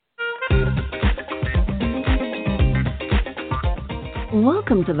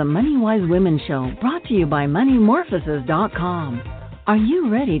Welcome to the Money Wise Women Show, brought to you by MoneyMorphosis.com. Are you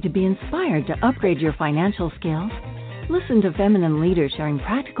ready to be inspired to upgrade your financial skills? Listen to feminine leaders sharing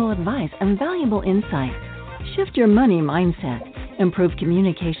practical advice and valuable insight. Shift your money mindset, improve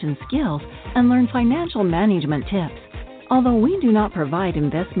communication skills, and learn financial management tips. Although we do not provide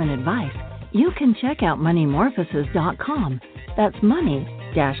investment advice, you can check out MoneyMorphosis.com. That's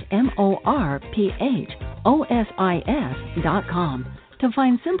money-morphosis.com to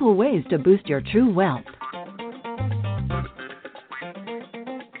find simple ways to boost your true wealth.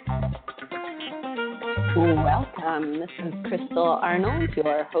 Welcome. This is Crystal Arnold,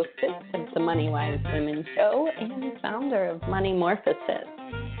 your hostess of the Money Wise Women Show and founder of Money Morphosis.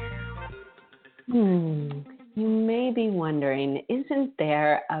 You may be wondering, isn't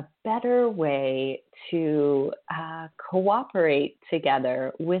there a better way to cooperate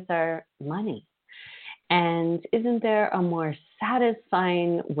together with our money? And isn't there a more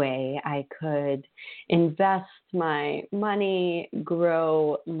satisfying way I could invest my money,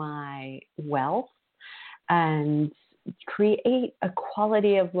 grow my wealth, and create a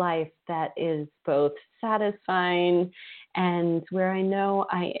quality of life that is both satisfying and where I know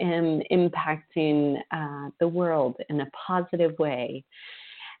I am impacting the world in a positive way?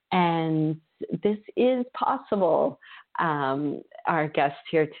 And this is possible. Our guest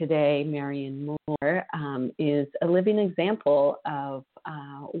here today, Marion Moore, is a living example of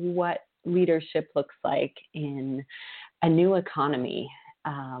what leadership looks like in a new economy,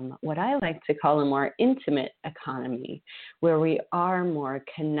 what I like to call a more intimate economy, where we are more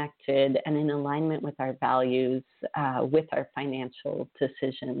connected and in alignment with our values, with our financial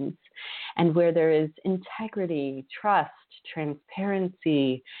decisions, and where there is integrity, trust,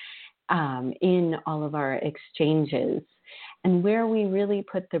 transparency, in all of our exchanges, and where we really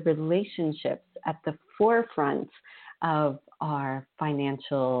put the relationships at the forefront of our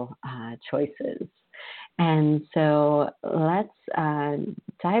financial choices. And so let's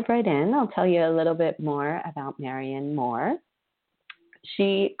dive right in. I'll tell you a little bit more about Marion Moore.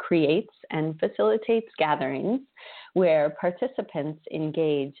 She creates and facilitates gatherings where participants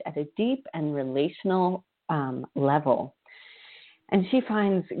engage at a deep and relational level. And she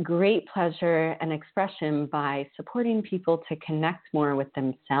finds great pleasure and expression by supporting people to connect more with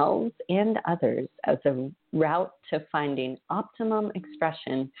themselves and others as a route to finding optimum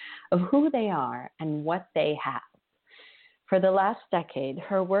expression of who they are and what they have. For the last decade,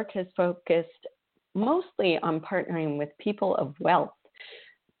 her work has focused mostly on partnering with people of wealth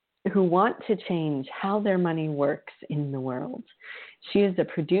who want to change how their money works in the world. She is a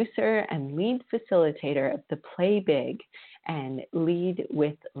producer and lead facilitator of the Play Big and Lead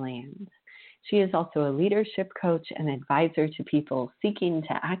with Land. She is also a leadership coach and advisor to people seeking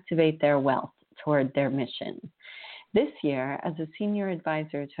to activate their wealth toward their mission. This year, as a senior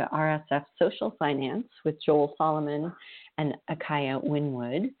advisor to RSF Social Finance with Joel Solomon and Akaya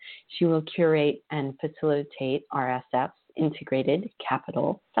Winwood, she will curate and facilitate RSF's Integrated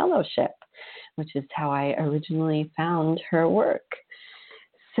Capital Fellowship, which is how I originally found her work.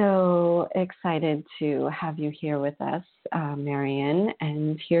 So excited to have you here with us, Marion,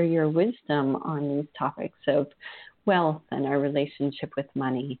 and hear your wisdom on these topics of wealth and our relationship with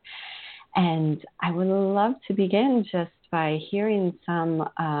money. And I would love to begin just by hearing some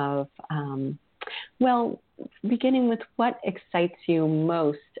of, beginning with what excites you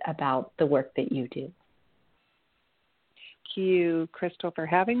most about the work that you do. Thank you, Crystal, for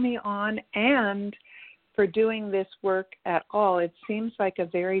having me on and for doing this work at all. It seems like a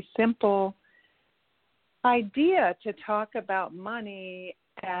very simple idea to talk about money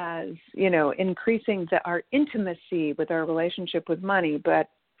as, increasing our intimacy with our relationship with money. But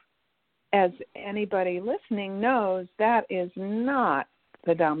as anybody listening knows, that is not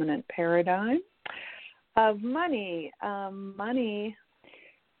the dominant paradigm of money.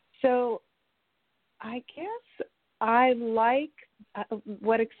 So I guess I like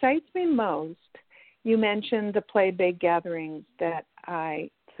what excites me most. You mentioned the Play Big gatherings that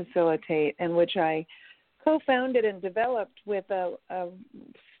I facilitate and which I co-founded and developed with a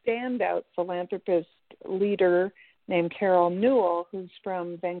standout philanthropist leader named Carol Newell, who's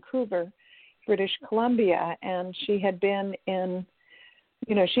from Vancouver, British Columbia. And she had been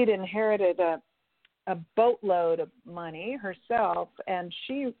she'd inherited a boatload of money herself, and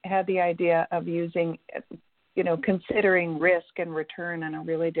she had the idea of using, considering risk and return in a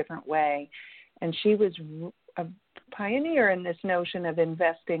really different way. And she was a pioneer in this notion of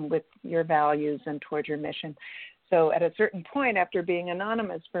investing with your values and toward your mission. So at a certain point, after being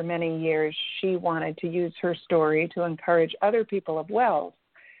anonymous for many years, she wanted to use her story to encourage other people of wealth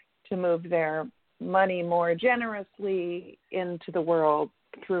to move their money more generously into the world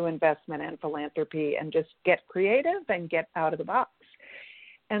through investment and philanthropy, and just get creative and get out of the box.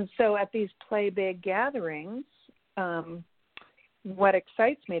 And so at these Play Big gatherings, what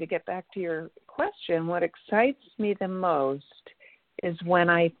excites me, to get back to your question, what excites me the most is when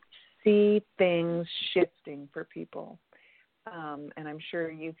I see things shifting for people. And I'm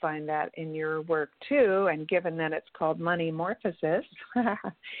sure you find that in your work too, and given that it's called Money Morphosis.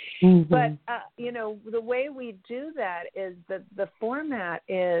 Mm-hmm. But, the way we do that is that the format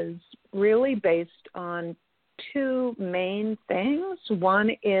is really based on two main things. One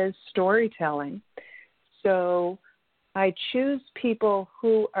is storytelling. So I choose people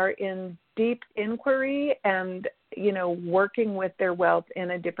who are in deep inquiry and, working with their wealth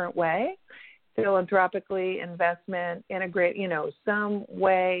in a different way. Philanthropically, investment, integrate, some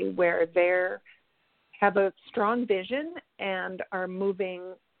way where they have a strong vision and are moving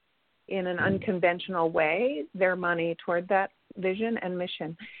in an unconventional way their money toward that vision and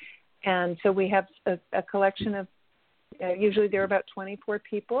mission. And so we have a collection of, usually there are about 24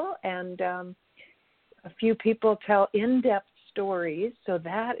 people, and a few people tell in-depth stories. So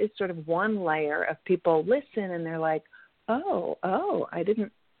that is sort of one layer of people listen and they're like,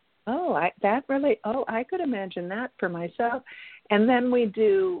 I could imagine that for myself. And then we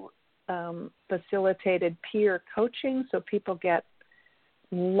do facilitated peer coaching, so people get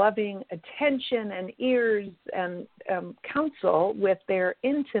loving attention and ears and counsel with their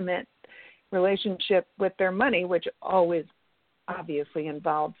intimate relationship with their money, which always obviously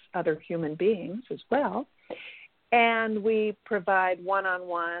involves other human beings as well. And we provide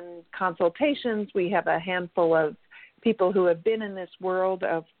one-on-one consultations. We have a handful of people who have been in this world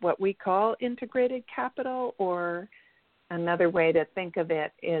of what we call integrated capital, or another way to think of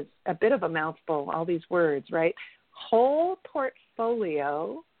it is a bit of a mouthful, all these words, right? Whole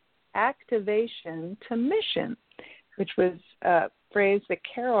portfolio activation to mission, which was a phrase that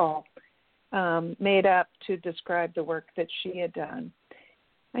Carol made up to describe the work that she had done.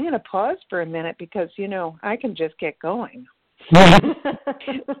 I'm going to pause for a minute because, I can just get going.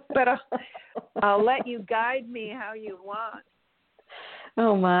 But I'll let you guide me how you want.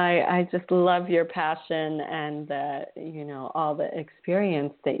 Oh my, I just love your passion and all the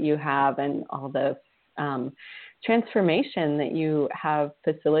experience that you have and all the transformation that you have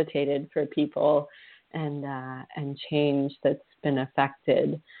facilitated for people and change that's been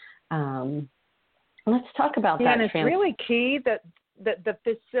affected. Let's talk about that. And it's really key that the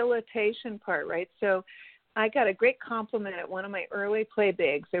facilitation part, right? So I got a great compliment at one of my early Play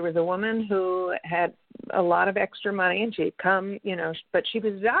Bigs. There was a woman who had a lot of extra money, and she'd come, but she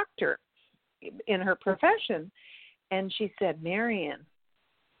was a doctor in her profession. And she said, Marian,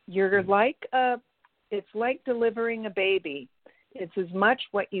 it's like delivering a baby. It's as much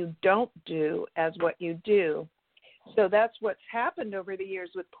what you don't do as what you do. So that's what's happened over the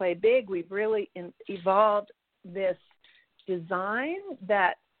years with Play Big. We've really evolved this design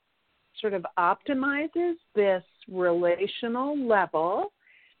that sort of optimizes this relational level,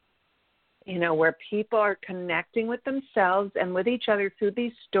 where people are connecting with themselves and with each other through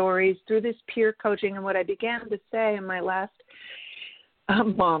these stories, through this peer coaching. And what I began to say in my last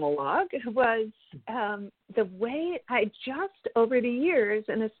monologue was the way I just over the years,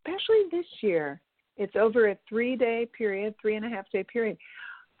 and especially this year, it's over a 3-day period, 3.5-day period,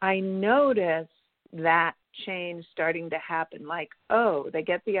 I noticed that change starting to happen. Like, they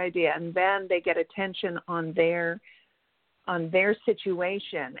get the idea, and then they get attention on their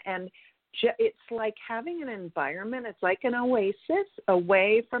situation. And it's like having an environment. It's like an oasis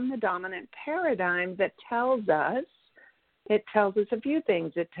away from the dominant paradigm that tells us a few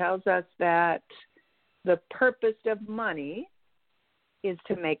things. It tells us that the purpose of money is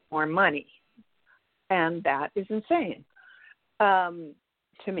to make more money. And that is insane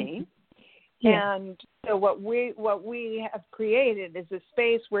to me. Yeah. And so what we have created is a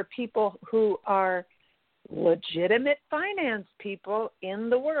space where people who are legitimate finance people in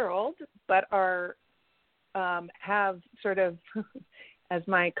the world, but are have sort of, as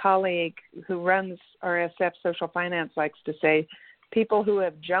my colleague who runs RSF Social Finance likes to say, people who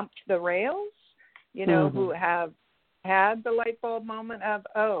have jumped the rails, who have had the light bulb moment of,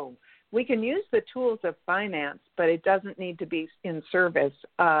 we can use the tools of finance, but it doesn't need to be in service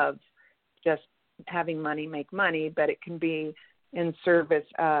of just having money make money, but it can be in service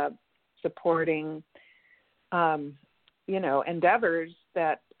of supporting, endeavors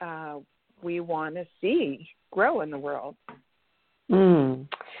that we want to see grow in the world. Mm.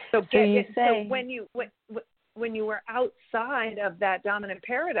 So when you were outside of that dominant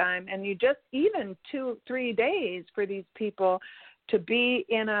paradigm, and you just even 2-3 days for these people to be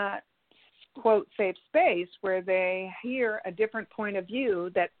in a quote, safe space where they hear a different point of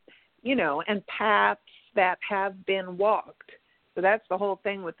view that, and paths that have been walked. So that's the whole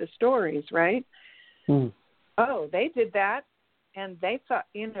thing with the stories, right? Oh, they did that, and they thought,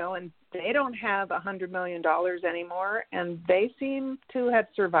 and they don't have $100 million anymore, and they seem to have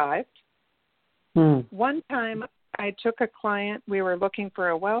survived. One time I took a client, we were looking for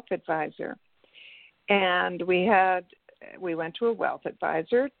a wealth advisor, and we went to a wealth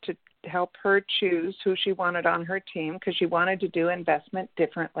advisor to help her choose who she wanted on her team because she wanted to do investment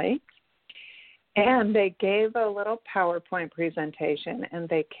differently. And they gave a little PowerPoint presentation, and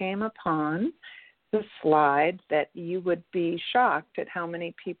they came upon the slide that you would be shocked at how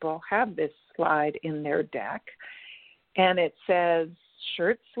many people have this slide in their deck. And it says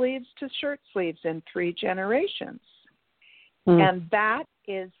shirt sleeves to shirt sleeves in 3 generations. And that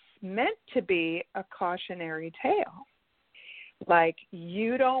is meant to be a cautionary tale. Like,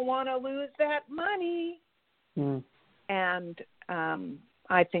 you don't want to lose that money. And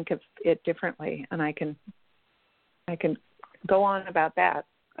I think of it differently, and I can go on about that.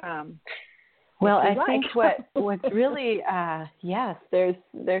 Well, I think what's really yes, there's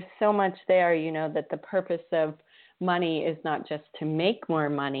so much there. That the purpose of money is not just to make more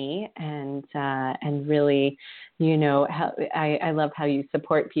money, and really, I love how you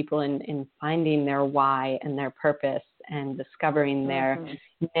support people in finding their why and their purpose and discovering their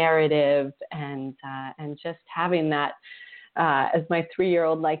narrative and just having that. As my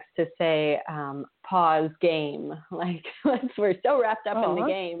 3-year-old likes to say, pause game. Like, we're so wrapped up in the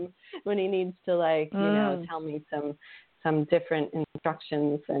game when he needs to, tell me some different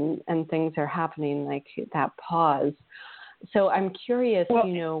instructions and things are happening, like that pause. So I'm curious,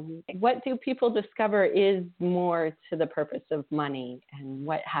 what do people discover is more to the purpose of money, and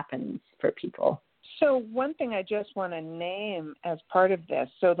what happens for people? So one thing I just want to name as part of this,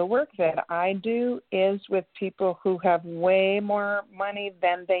 so the work that I do is with people who have way more money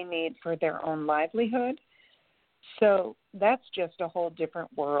than they need for their own livelihood. So that's just a whole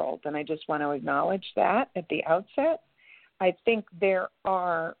different world, and I just want to acknowledge that at the outset. I think there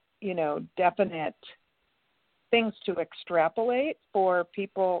are, definite things to extrapolate for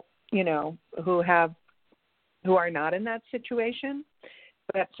people, who are not in that situation.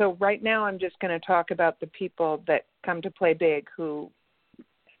 But so right now I'm just going to talk about the people that come to Play Big who,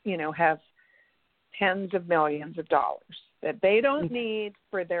 have tens of millions of dollars that they don't need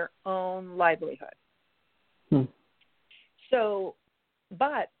for their own livelihood. So,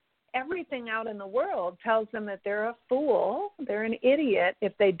 but everything out in the world tells them that they're a fool, they're an idiot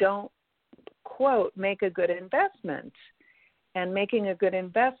if they don't, quote, make a good investment. And making a good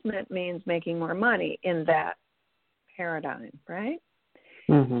investment means making more money in that paradigm, right?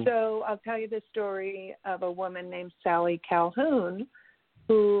 So I'll tell you the story of a woman named Sally Calhoun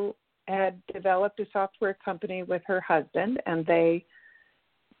who had developed a software company with her husband, and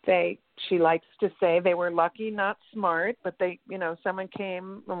she likes to say they were lucky, not smart, but someone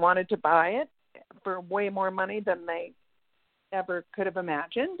came and wanted to buy it for way more money than they ever could have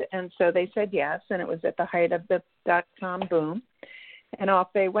imagined. And so they said yes, and it was at the height of the .com boom. And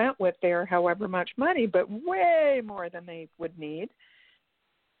off they went with their however much money, but way more than they would need.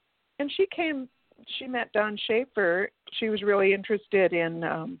 And she met Don Schaefer. She was really interested in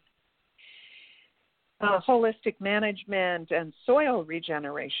holistic management and soil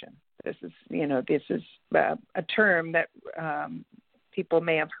regeneration. This is a term that people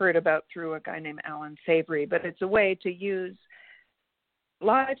may have heard about through a guy named Alan Savory, but it's a way to use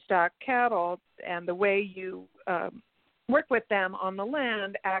livestock, cattle, and the way you work with them on the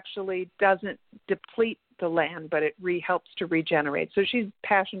land actually doesn't deplete the land, but it helps to regenerate. So she's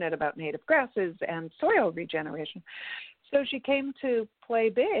passionate about native grasses and soil regeneration. So she came to Play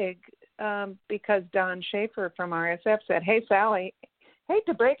Big because Don Schaefer from RSF said, "Hey, Sally, hate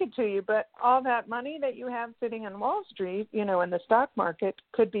to break it to you, but all that money that you have sitting on Wall Street, in the stock market,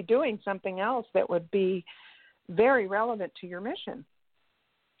 could be doing something else that would be very relevant to your mission."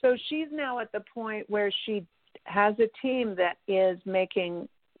 So she's now at the point where she has a team that is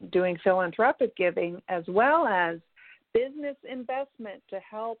doing philanthropic giving as well as business investment to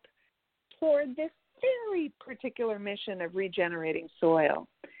help toward this very particular mission of regenerating soil.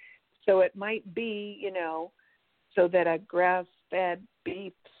 So it might be, so that a grass-fed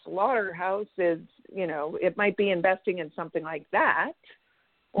beef slaughterhouse is, it might be investing in something like that,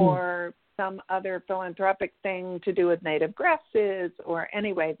 or some other philanthropic thing to do with native grasses, or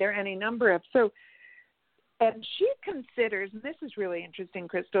anyway, there are any number of, and she considers, and this is really interesting,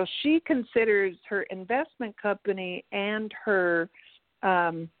 Crystal, she considers her investment company and her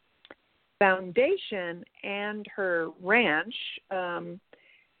foundation and her ranch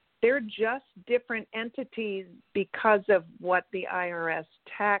they're just different entities because of what the IRS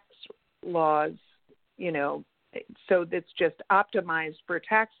tax laws, so it's just optimized for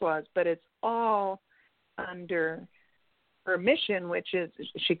tax laws, but it's all under her mission, which is,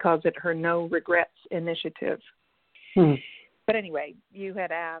 she calls it her No Regrets Initiative. But anyway, you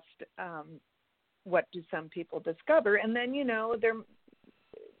had asked, what do some people discover? And then,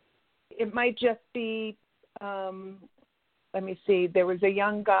 it might just be, let me see, there was a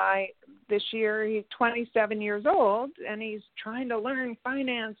young guy this year, he's 27 years old, and he's trying to learn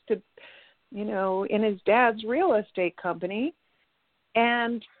finance to, in his dad's real estate company.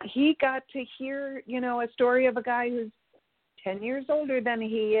 And he got to hear, a story of a guy who's 10 years older than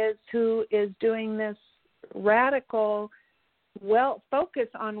he is, who is doing this radical focus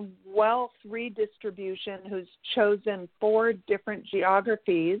on wealth redistribution, who's chosen 4 different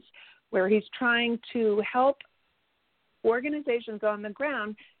geographies where he's trying to help organizations on the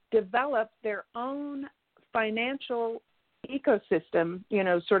ground develop their own financial ecosystem,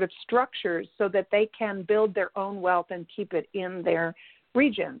 sort of structures so that they can build their own wealth and keep it in their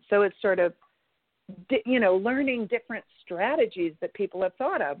region. So it's sort of, learning different strategies that people have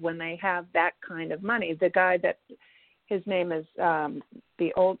thought of when they have that kind of money. The guy that his name is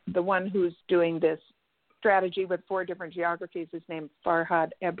the one who's doing this strategy with 4 different geographies is named Farhad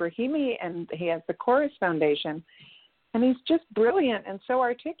Ebrahimi, and he has the Chorus Foundation. And he's just brilliant and so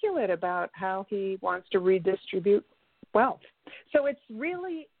articulate about how he wants to redistribute wealth. So it's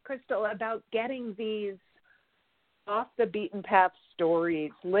really, Crystal, about getting these off the beaten path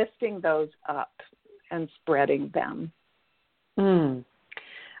stories, lifting those up and spreading them.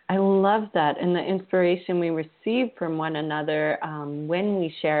 I love that, and the inspiration we receive from one another when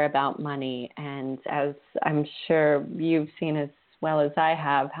we share about money. And as I'm sure you've seen as well as I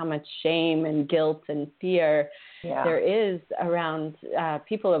have, how much shame and guilt and fear there is around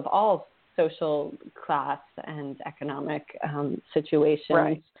people of all social class and economic situations.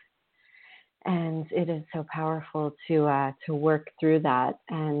 Right. And it is so powerful to work through that.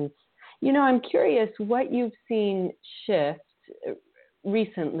 And, I'm curious what you've seen shift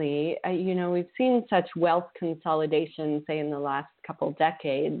recently. We've seen such wealth consolidation, say, in the last couple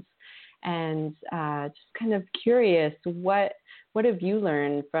decades. And just kind of curious, what have you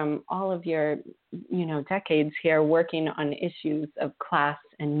learned from all of your, decades here working on issues of class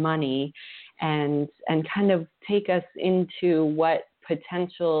and money, and kind of take us into what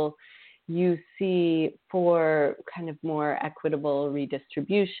potential you see for kind of more equitable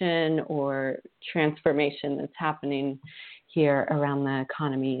redistribution or transformation that's happening here around the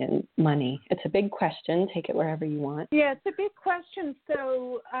economy and money? It's a big question. Take it wherever you want. Yeah, it's a big question.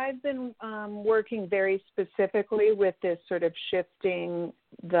 So I've been working very specifically with this sort of shifting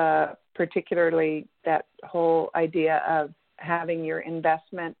particularly that whole idea of having your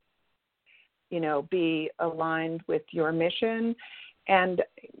investment, be aligned with your mission. And,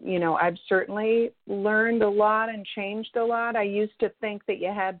 I've certainly learned a lot and changed a lot. I used to think that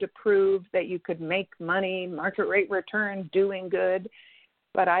you had to prove that you could make money, market rate return, doing good.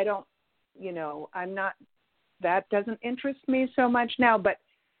 But I don't, that doesn't interest me so much now. But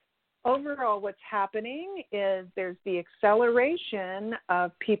overall, what's happening is there's the acceleration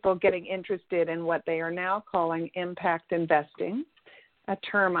of people getting interested in what they are now calling impact investing, a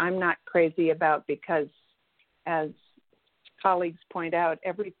term I'm not crazy about because, as colleagues point out,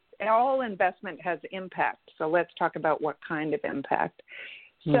 all investment has impact. So let's talk about what kind of impact.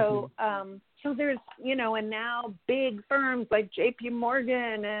 So, so there's, and now big firms like JP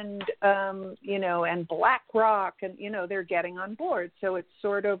Morgan and, and BlackRock, and, they're getting on board. So it's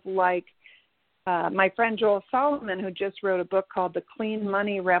sort of like my friend Joel Solomon, who just wrote a book called The Clean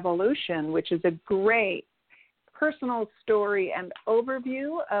Money Revolution, which is a great personal story and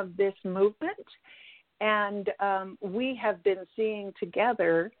overview of this movement. And we have been seeing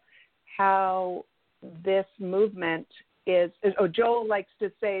together how this movement is, Joel likes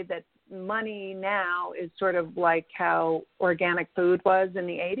to say that money now is sort of like how organic food was in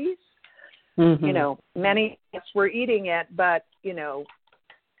the 80s. Many of us were eating it, but,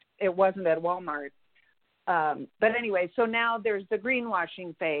 it wasn't at Walmart. But anyway, so now there's the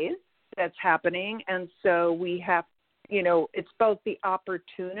greenwashing phase that's happening. And so we have, it's both the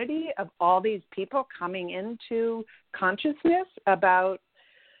opportunity of all these people coming into consciousness about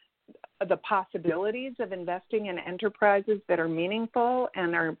the possibilities of investing in enterprises that are meaningful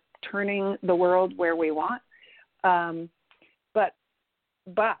and are turning the world where we want. But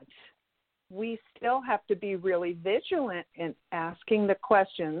we still have to be really vigilant in asking the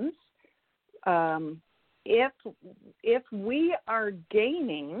questions. If we are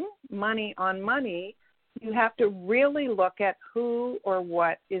gaining money on money, You have to really look at who or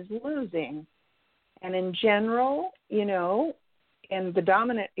what is losing. And in general, you know, in the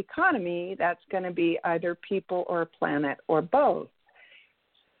dominant economy, that's going to be either people or planet or both.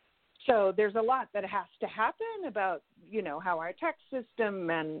 So there's a lot that has to happen about, you know, how our tax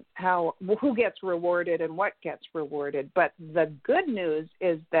system and who gets rewarded and what gets rewarded. But the good news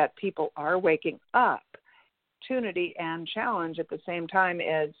is that people are waking up. Opportunity and challenge at the same time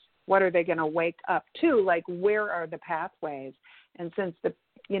is, what are they going to wake up to? Like, where are the pathways? And since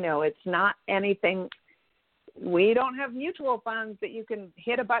it's not anything, we don't have mutual funds that you can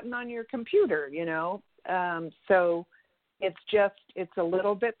hit a button on your computer, you know. So it's a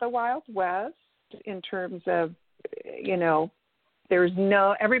little bit the Wild West in terms of, you know,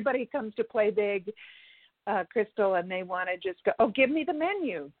 everybody comes to Play Big, Crystal, and they want to just go, oh, give me the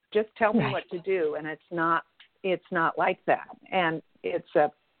menu. Just tell me what to do. And it's not like that. And it's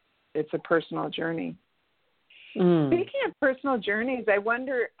a personal journey. Speaking of personal journeys, I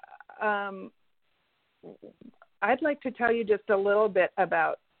wonder, I'd like to tell you just a little bit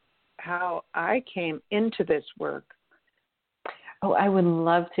about how I came into this work. Oh, I would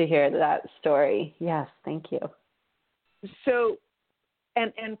love to hear that story. Yes, thank you. So,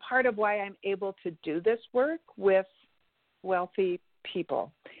 and part of why I'm able to do this work with wealthy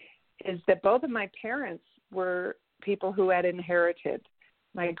people is that both of my parents were people who had inherited.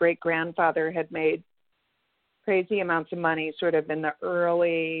 My great-grandfather had made crazy amounts of money sort of in the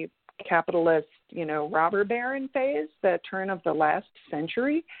early capitalist, you know, robber baron phase, the turn of the last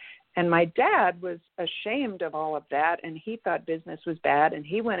century. And my dad was ashamed of all of that, and he thought business was bad, and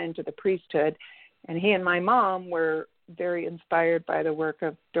he went into the priesthood. And he and my mom were very inspired by the work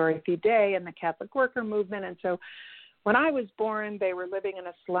of Dorothy Day and the Catholic worker movement. And so when I was born, they were living in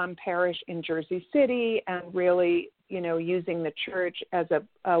a slum parish in Jersey City and really, you know, using the church as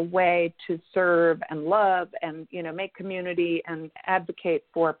a way to serve and love and, you know, make community and advocate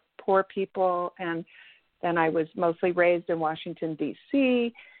for poor people. And then I was mostly raised in Washington,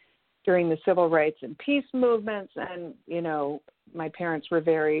 D.C., during the civil rights and peace movements. And, you know, my parents were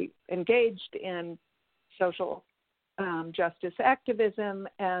very engaged in social justice activism.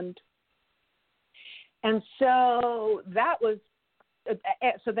 And so that was,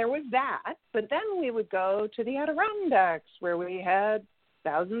 so there was that. But then we would go to the Adirondacks where we had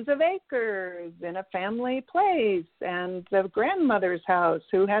thousands of acres in a family place and the grandmother's house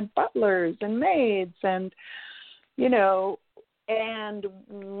who had butlers and maids and, you know, and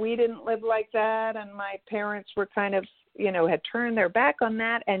we didn't live like that, and my parents were kind of, you know, had turned their back on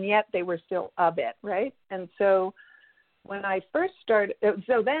that, and yet they were still of it, right? And so when I first started,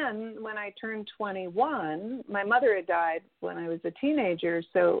 so then when I turned 21, my mother had died when I was a teenager,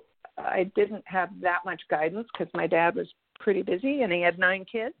 so I didn't have that much guidance because my dad was pretty busy, and he had 9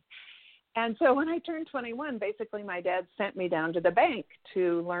 kids. And so when I turned 21, basically my dad sent me down to the bank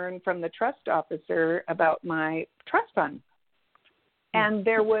to learn from the trust officer about my trust fund. And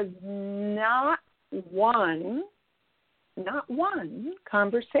there was not one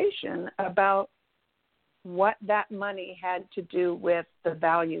conversation about what that money had to do with the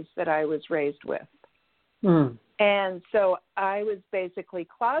values that I was raised with. And so I was basically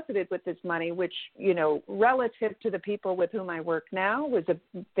closeted with this money, which, you know, relative to the people with whom I work now was a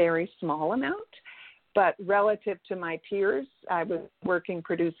very small amount. But relative to my peers, I was working,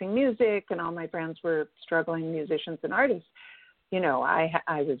 producing music, and all my friends were struggling musicians and artists. You know,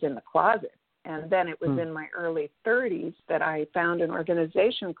 I was in the closet. And then it was in my early 30s that I found an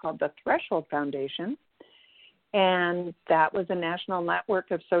organization called the Threshold Foundation. And that was a national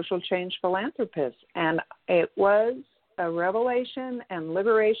network of social change philanthropists. And it was a revelation and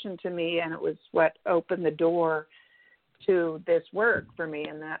liberation to me. And it was what opened the door to this work for me.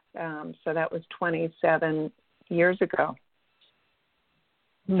 And that, so that was 27 years ago.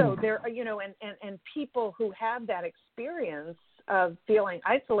 So there are, you know, and people who have that experience of feeling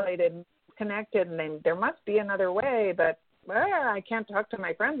isolated, connected, and there must be another way, but I can't talk to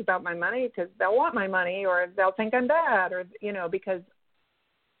my friends about my money because they'll want my money or they'll think I'm bad, or, you know, because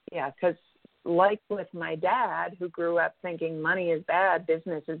like with my dad, who grew up thinking money is bad,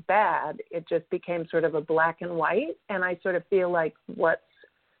 business is bad, it just became sort of a black and white. And I sort of feel like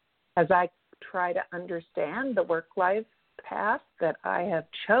as I try to understand the work-life path that I have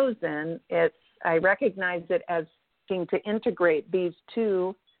chosen, I recognize it as to integrate these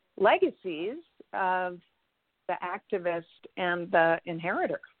two legacies of the activist and the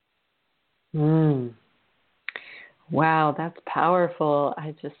inheritor. Wow, that's powerful.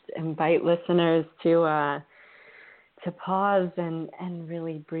 I just invite listeners to to pause and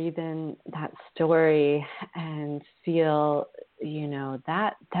really breathe in that story and feel,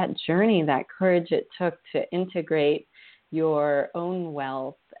 that journey, that courage it took to integrate your own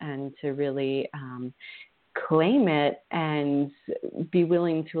wealth and to really claim it and be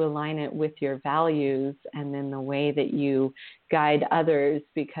willing to align it with your values and then the way that you guide others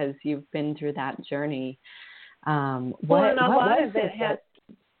because you've been through that journey. And a lot of it has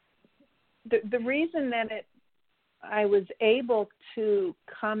the reason that I was able to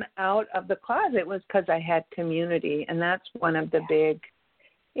come out of the closet was because I had community, and that's one of the big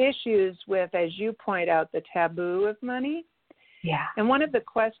issues with, as you point out, the taboo of money. Yeah. And one of the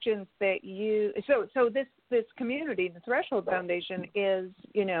questions that so this community, the Threshold Foundation, is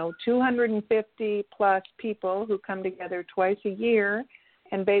 250 plus people who come together twice a year,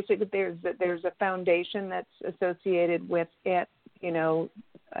 and basically there's a foundation that's associated with it,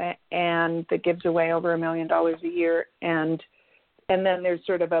 and that gives away over $1 million a year, and then there's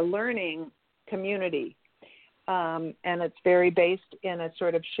sort of a learning community, and it's very based in a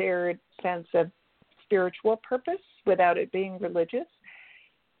sort of shared sense of spiritual purpose without it being religious.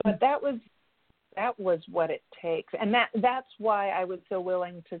 But that was what it takes, and that's why I was so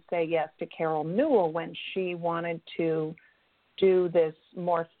willing to say yes to Carol Newell when she wanted to do this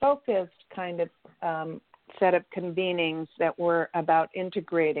more focused kind of set of convenings that were about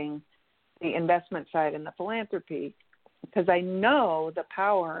integrating the investment side and the philanthropy, because I know the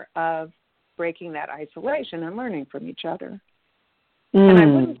power of breaking that isolation and learning from each other. And I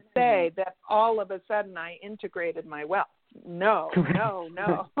wouldn't say that all of a sudden I integrated my wealth. No.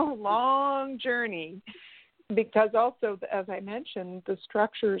 Long journey. Because also, as I mentioned, the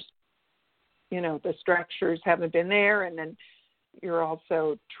structures haven't been there, and then you're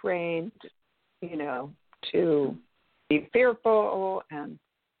also trained, to be fearful and,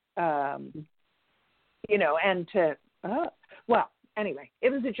 and to, anyway, it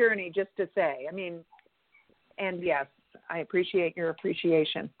was a journey, just to say. I mean, and yes, I appreciate your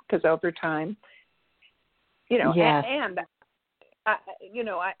appreciation, because over time, and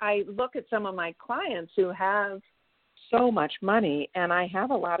I look at some of my clients who have so much money, and I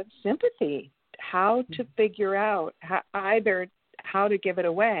have a lot of sympathy how to figure out either how to give it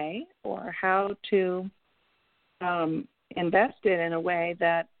away or how to invest it in a way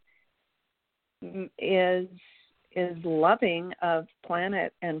that is loving of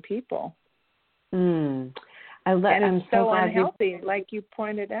planet and people. I'm so glad unhealthy, like you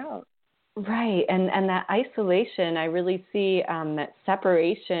pointed out. Right, and that isolation, I really see that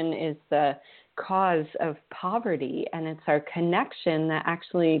separation is the cause of poverty, and it's our connection that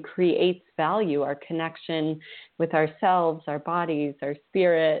actually creates value, our connection with ourselves, our bodies, our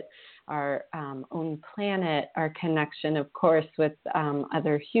spirit, our own planet, our connection, of course, with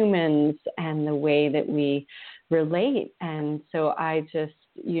other humans and the way that we relate. And so I just,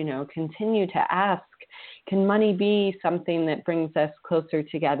 continue to ask, can money be something that brings us closer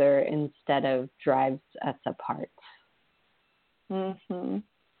together instead of drives us apart? Mm-hmm.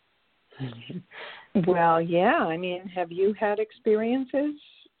 Well, yeah. I mean, have you had experiences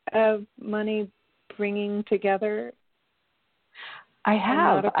of money bringing together? I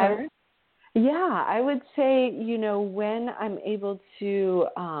have. I would say, when I'm able to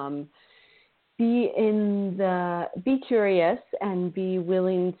be curious and be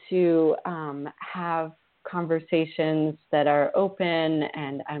willing to have conversations that are open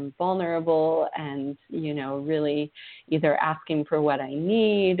and I'm vulnerable and, really either asking for what I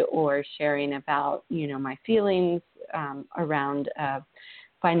need or sharing about, my feelings around a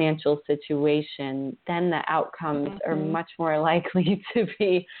financial Mm-hmm. situation, then the outcomes are much more likely to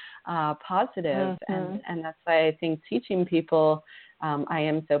be positive. Mm-hmm. And that's why I think teaching people, I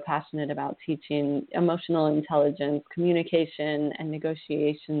am so passionate about teaching emotional intelligence, communication, and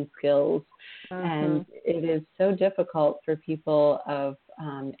negotiation skills. Mm-hmm. And it is so difficult for people of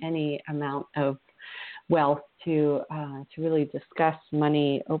any amount of wealth to really discuss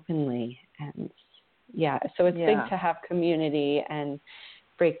money openly. And so it's big to have community and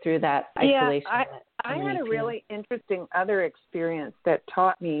break through that isolation. Yeah, I had a really interesting other experience that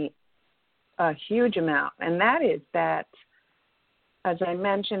taught me a huge amount, and that is that, as I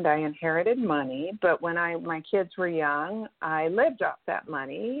mentioned, I inherited money, but when my kids were young, I lived off that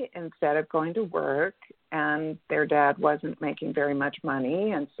money instead of going to work, and their dad wasn't making very much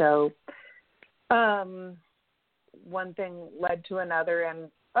money, and so one thing led to another, and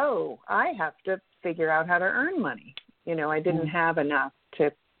I have to figure out how to earn money. I didn't have enough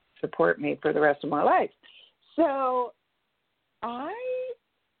to support me for the rest of my life. So I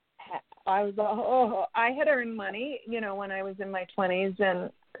had earned money, when I was in my 20s and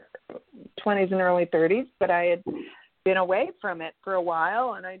early 30s, but I had been away from it for a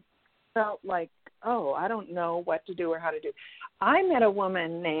while, and I felt like, oh, I don't know what to do or how to do. I met a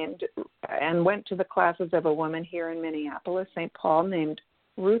woman and went to the classes of a woman here in Minneapolis, St. Paul, named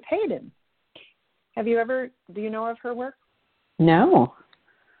Ruth Hayden. Do you know of her work? No.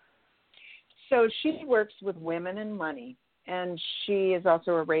 So she works with women and money, and she is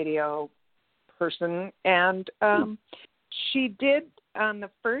also a radio person. And she did, on the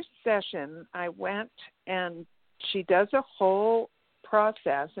first session, I went, and she does a whole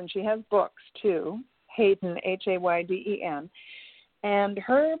process, and she has books too, Hayden, Hayden. And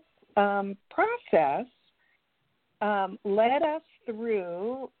her process led us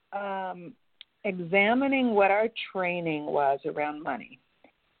through examining what our training was around money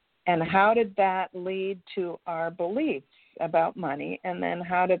and how did that lead to our beliefs about money, and then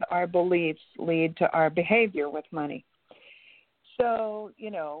how did our beliefs lead to our behavior with money. So,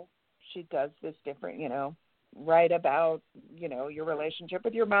 she does this different, write about, your relationship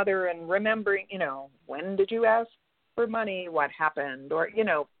with your mother and remembering, when did you ask for money, what happened, or,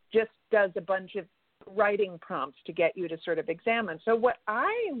 just does a bunch of writing prompts to get you to sort of examine. So what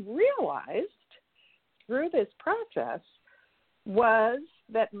I realized through this process was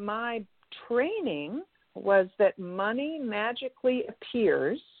that my training was that money magically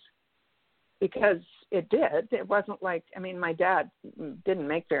appears, because it did. It wasn't like, my dad didn't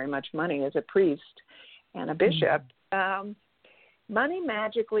make very much money as a priest and a bishop. Money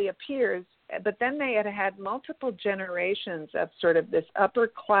magically appears, but then they had multiple generations of sort of this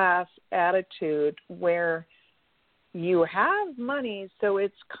upper class attitude where you have money, so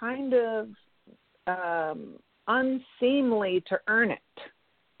it's kind of unseemly to earn it.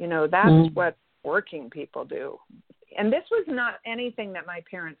 That's what working people do. And this was not anything that my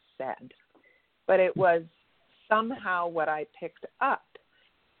parents said, but it was somehow what I picked up,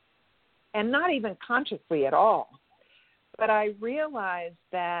 and not even consciously at all. But I realized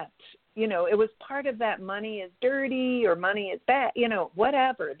that, it was part of that money is dirty or money is bad,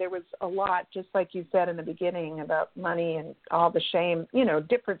 whatever. There was a lot, just like you said in the beginning, about money and all the shame,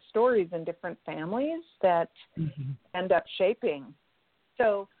 different stories in different families that end up shaping.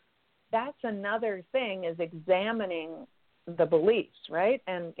 So that's another thing, is examining the beliefs, right?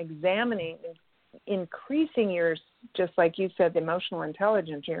 And increasing your, just like you said, the emotional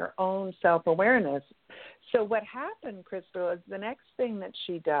intelligence, your own self-awareness. So what happened, Crystal, is the next thing that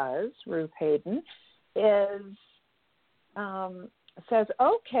she does, Ruth Hayden, is says,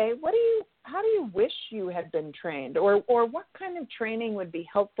 okay, how do you wish you had been trained, or what kind of training would be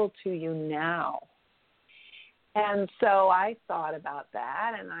helpful to you now? And so I thought about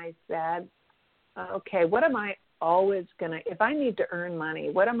that, and I said, okay, what am I always if I need to earn money,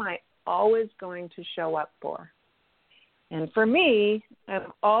 what am I always going to show up for? And for me,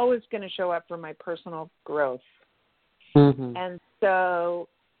 I'm always going to show up for my personal growth. And so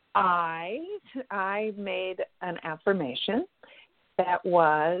I made an affirmation that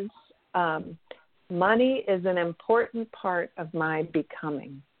was, money is an important part of my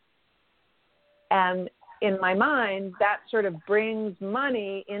becoming. And in my mind, that sort of brings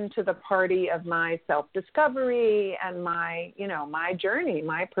money into the party of my self-discovery and my, my journey,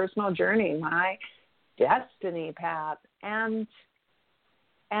 my personal journey, my destiny path. And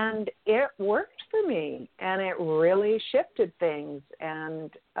it worked for me, and it really shifted things. And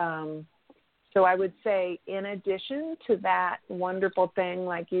so I would say, in addition to that wonderful thing,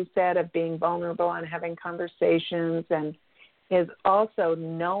 like you said, of being vulnerable and having conversations, and is also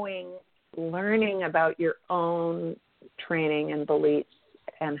learning about your own training and beliefs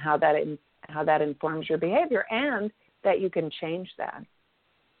and how that informs your behavior, and that you can change that.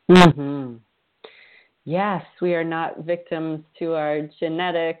 Yes, we are not victims to our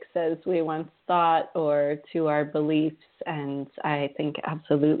genetics as we once thought, or to our beliefs. And I think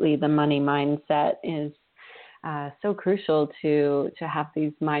absolutely the money mindset is so crucial to have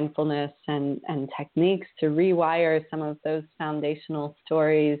these mindfulness and techniques to rewire some of those foundational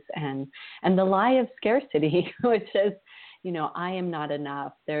stories and the lie of scarcity, which is, I am not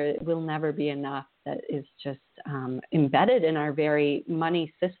enough. There will never be enough. That is just embedded in our very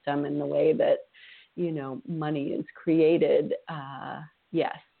money system, in the way that, money is created.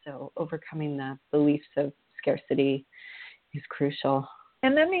 Yes. So overcoming the beliefs of scarcity is crucial.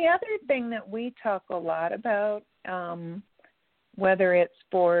 And then the other thing that we talk a lot about, whether it's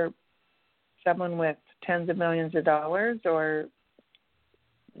for someone with tens of millions of dollars or,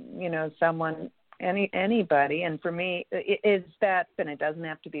 anybody, and for me, is that, and it doesn't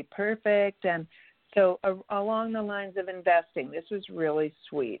have to be perfect. And so along the lines of investing, this was really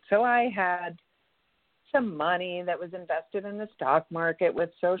sweet. So I had some money that was invested in the stock market with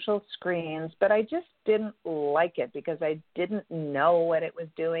social screens, but I just didn't like it because I didn't know what it was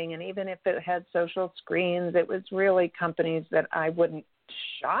doing. And even if it had social screens, it was really companies that I wouldn't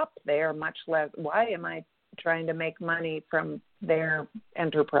shop there, much less. Why am I trying to make money from their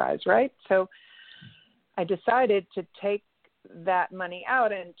enterprise, right? So I decided to take that money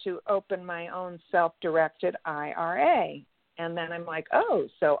out and to open my own self-directed IRA. And then I'm like, oh,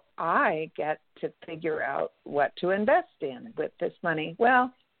 so I get to figure out what to invest in with this money.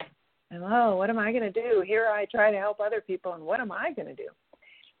 Well, what am I going to do? Here I try to help other people, and what am I going to do?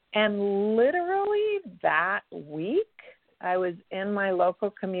 And literally that week, I was in my local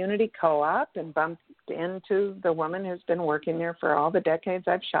community co-op and bumped into the woman who's been working there for all the decades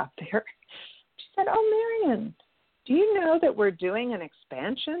I've shopped there. She said, oh, Marian, do you know that we're doing an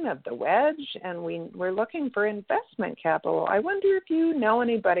expansion of the wedge and we're looking for investment capital? I wonder if you know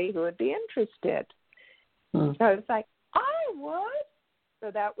anybody who would be interested. So I was like, I would.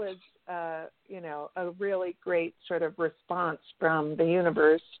 So that was, a really great sort of response from the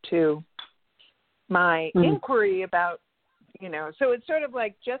universe to my inquiry about, so it's sort of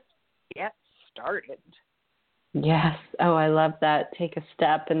like just get started. Yes. Oh, I love that. Take a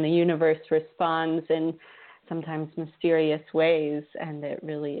step and the universe responds in sometimes mysterious ways, and it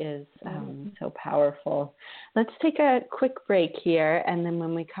really is so powerful. Let's take a quick break here, and then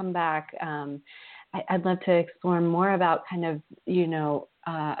when we come back, I'd love to explore more about kind of,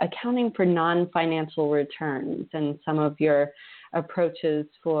 accounting for non-financial returns and some of your approaches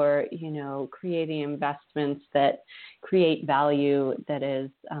for, creating investments that create value that is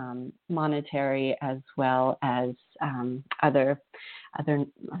monetary as well as other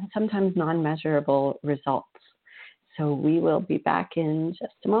sometimes non-measurable results. So we will be back in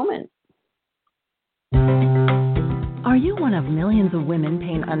just a moment. Are you one of millions of women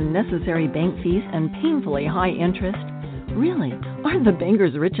paying unnecessary bank fees and painfully high interest? Really? Aren't the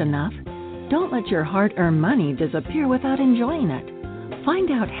bankers rich enough? Don't let your hard-earned money disappear without enjoying it.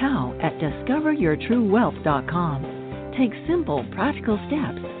 Find out how at discoveryourtruewealth.com. Take simple, practical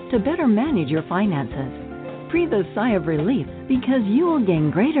steps to better manage your finances. Breathe a sigh of relief because you will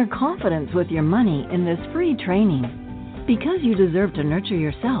gain greater confidence with your money in this free training. Because you deserve to nurture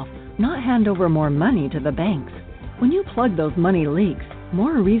yourself, not hand over more money to the banks. When you plug those money leaks,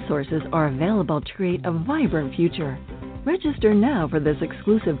 more resources are available to create a vibrant future. Register now for this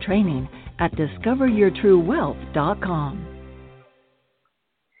exclusive training at discoveryourtruewealth.com.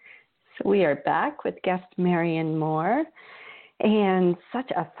 So we are back with guest Marian Moore, and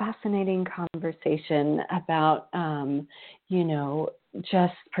such a fascinating conversation about,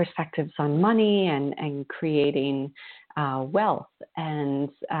 just perspectives on money and creating wealth. And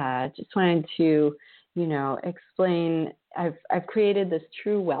just wanted to, explain, I've created this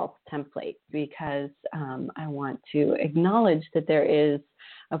True Wealth template because I want to acknowledge that there is,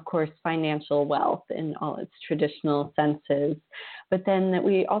 of course, financial wealth in all its traditional senses, but then that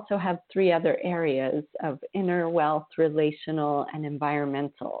we also have three other areas of inner wealth, relational, and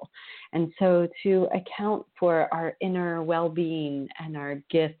environmental. And so to account for our inner well-being and our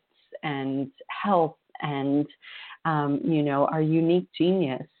gifts and health and, our unique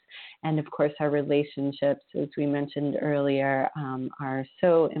genius, and of course, our relationships, as we mentioned earlier, are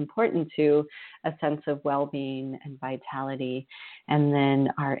so important to a sense of well-being and vitality. And then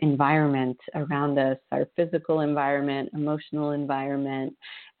our environment around us, our physical environment, emotional environment,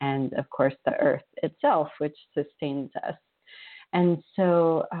 and of course, the earth itself, which sustains us. And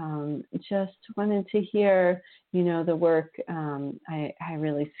so just wanted to hear, the work. I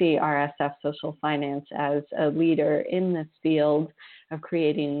really see RSF Social Finance as a leader in this field of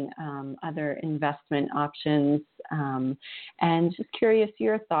creating other investment options. And just curious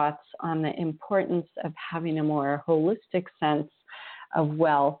your thoughts on the importance of having a more holistic sense of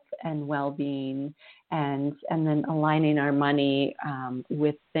wealth and well-being, and then aligning our money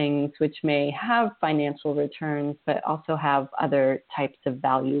with things which may have financial returns, but also have other types of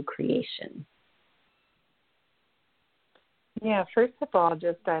value creation. Yeah, first of all,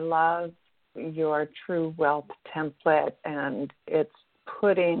 I love your True Wealth template, and it's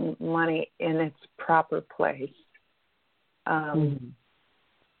putting money in its proper place.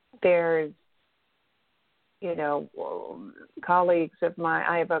 There's, colleagues of mine,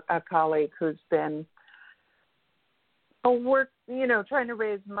 I have a colleague who's been trying to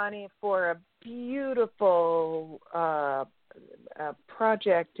raise money for a beautiful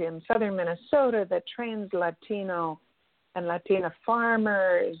project in southern Minnesota that trains Latino and Latina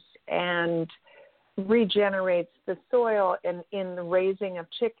farmers and regenerates the soil in the raising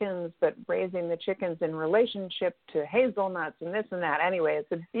of chickens, but raising the chickens in relationship to hazelnuts and this and that. Anyway, it's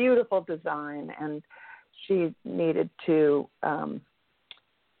a beautiful design, and she needed to,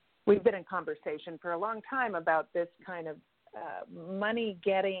 we've been in conversation for a long time about this kind of money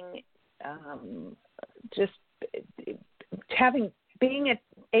getting, just being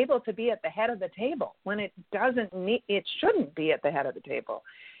able to be at the head of the table when it shouldn't be at the head of the table.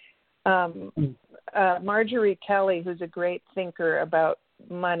 Marjorie Kelly, who's a great thinker about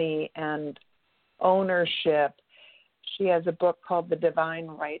money and ownership, she has a book called The Divine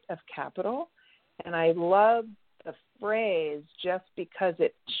Right of Capital. And I love the phrase just because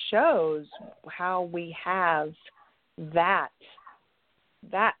it shows how we have that.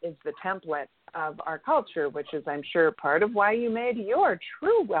 That is the template of our culture, which is, I'm sure, part of why you made your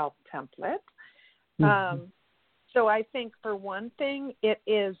True Wealth template. Mm-hmm. So I think, for one thing, it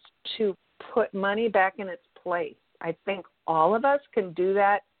is to put money back in its place. I think all of us can do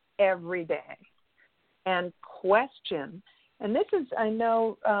that every day and question. And this is, I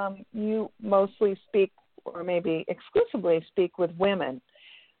know you mostly speak, or maybe exclusively speak, with women,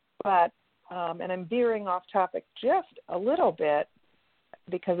 but, and I'm veering off topic just a little bit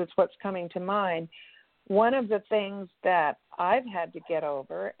because it's what's coming to mind. One of the things that I've had to get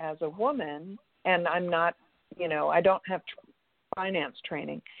over as a woman, and I'm not, I don't have finance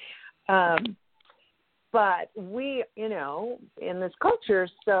training, but we, in this culture,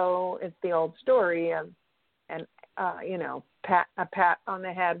 so it's the old story of, and, a pat on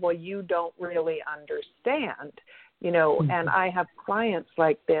the head, well, you don't really understand, mm-hmm. And I have clients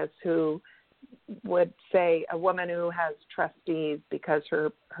like this who would say, a woman who has trustees because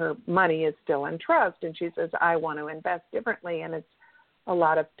her money is still in trust, and she says, I want to invest differently, and it's a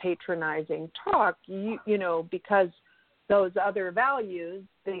lot of patronizing talk, because those other values,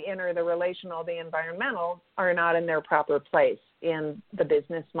 the inner, the relational, the environmental, are not in their proper place in the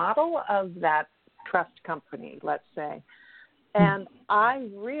business model of that trust company, let's say. And I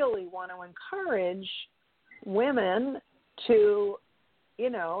really want to encourage women to,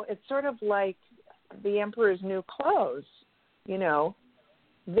 it's sort of like the emperor's new clothes. The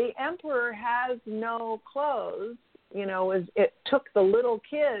emperor has no clothes. It took the little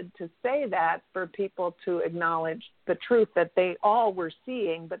kid to say that for people to acknowledge the truth that they all were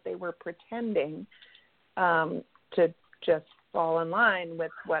seeing, but they were pretending to just fall in line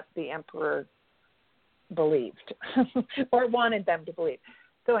with what the emperor believed or wanted them to believe.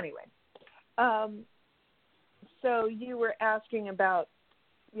 So anyway, so you were asking about,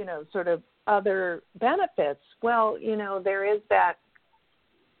 sort of other benefits. Well, there is that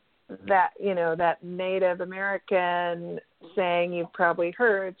Native American saying you've probably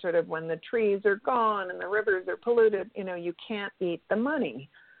heard, sort of, when the trees are gone and the rivers are polluted, you can't eat the money.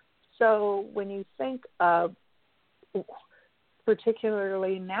 So when you think of,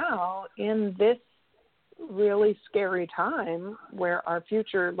 particularly now in this really scary time where our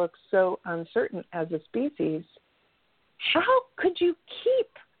future looks so uncertain as a species, how could you keep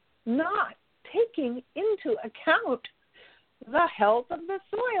not taking into account the health of the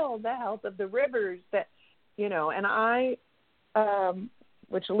soil, the health of the rivers, and I,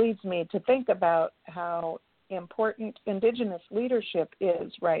 which leads me to think about how important Indigenous leadership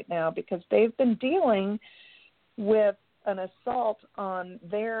is right now, because they've been dealing with an assault on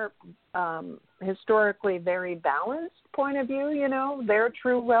their historically very balanced point of view, their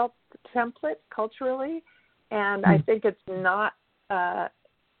True Wealth template culturally. And I think it's not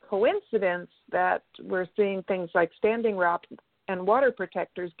coincidence that we're seeing things like Standing Rock and water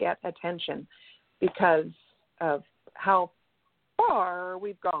protectors get attention because of how far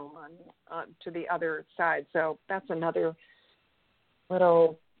we've gone to the other side. So that's another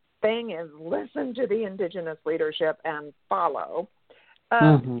little thing, is listen to the Indigenous leadership and follow.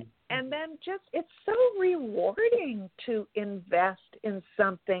 And then just, it's so rewarding to invest in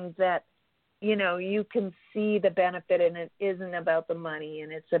something that, you can see the benefit, and it isn't about the money,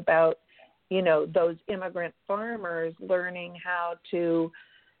 and it's about, those immigrant farmers learning how to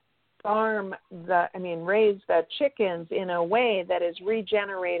raise the chickens in a way that is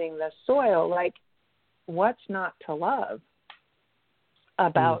regenerating the soil. Like, what's not to love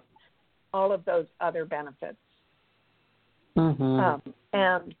about all of those other benefits?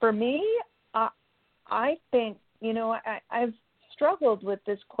 And for me, I think, I've struggled with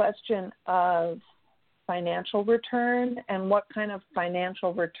this question of financial return and what kind of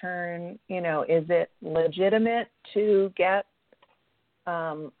financial return, is it legitimate to get,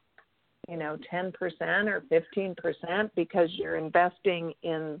 10% or 15% because you're investing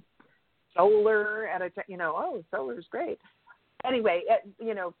in solar at solar is great. Anyway,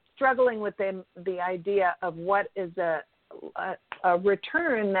 struggling with the idea of what is a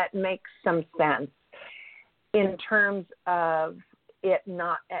return that makes some sense in terms of, it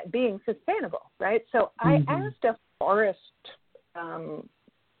not being sustainable, right? So I asked a forest,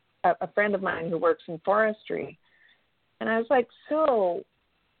 a friend of mine who works in forestry, and I was like, so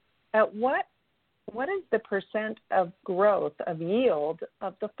at what is the percent of growth, of yield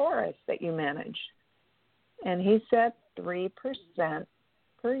of the forest that you manage? And he said 3%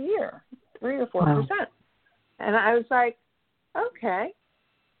 per year, 3 or 4%. Wow. And I was like, okay,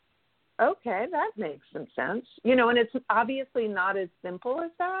 that makes some sense. You know, and it's obviously not as simple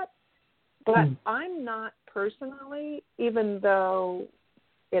as that, but I'm not personally, even though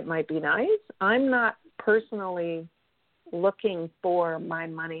it might be nice, I'm not personally looking for my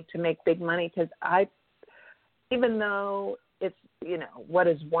money to make big money, because even though it's, you know, what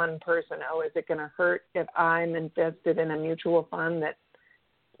is one person? Oh, is it going to hurt if I'm invested in a mutual fund that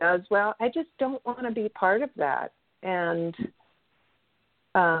does well? I just don't want to be part of that. And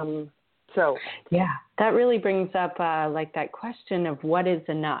so. Yeah, that really brings up like that question of what is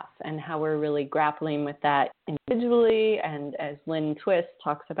enough, and how we're really grappling with that individually. And as Lynn Twist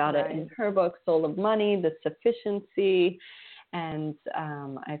talks about it in her book, Soul of Money, the sufficiency. And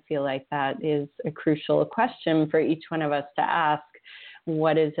I feel like that is a crucial question for each one of us to ask: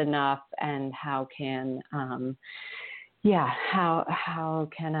 what is enough, and how can how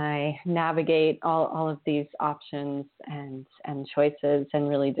can I navigate all of these options and choices, and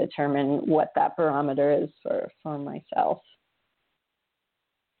really determine what that barometer is for myself?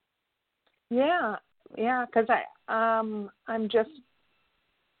 Yeah, because I'm just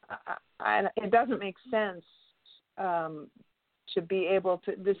it doesn't make sense to be able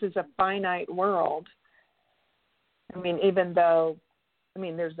to. This is a finite world. I mean, even though,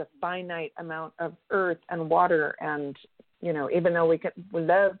 there's a finite amount of earth and water, and, you know, even though we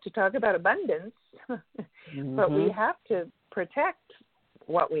love to talk about abundance, but we have to protect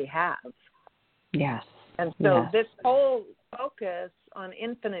what we have. Yes. And so this whole focus on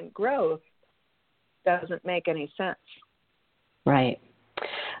infinite growth doesn't make any sense. Right.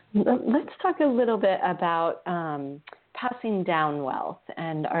 Let's talk a little bit about passing down wealth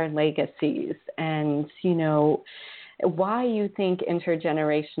and our legacies, and, you know, why you think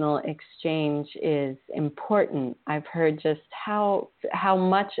intergenerational exchange is important. I've heard just how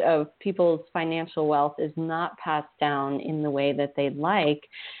much of people's financial wealth is not passed down in the way that they'd like,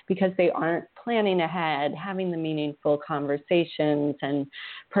 because they aren't planning ahead, having the meaningful conversations and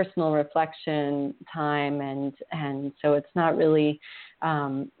personal reflection time, and so it's not really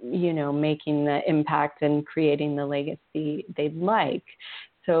making the impact and creating the legacy they'd like.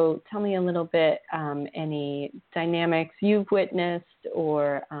 So tell me a little bit, any dynamics you've witnessed,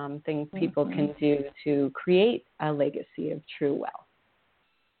 or things people can do to create a legacy of true wealth.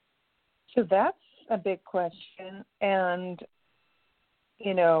 So that's a big question. And,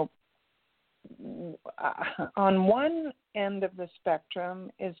 you know, on one end of the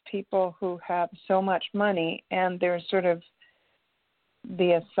spectrum is people who have so much money, and there's sort of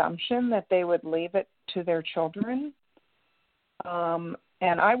the assumption that they would leave it to their children.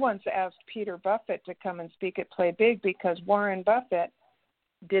 And I once asked Peter Buffett to come and speak at Play Big, because Warren Buffett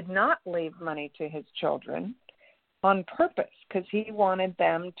did not leave money to his children on purpose, because he wanted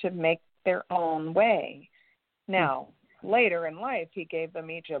them to make their own way. Now, later in life, he gave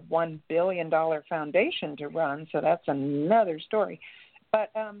them each a $1 billion foundation to run, so that's another story. But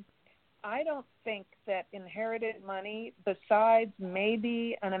I don't think that inherited money, besides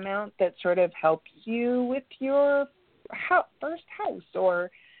maybe an amount that sort of helps you with your first house,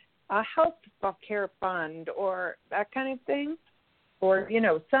 or a health care fund, or that kind of thing, or, you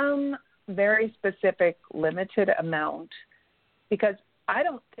know, some very specific limited amount, because I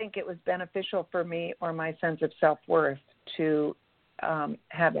don't think it was beneficial for me or my sense of self-worth to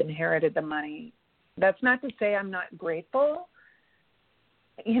have inherited the money. That's not to say I'm not grateful,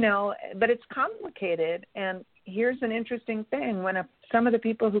 you know, but it's complicated. And here's an interesting thing: when some of the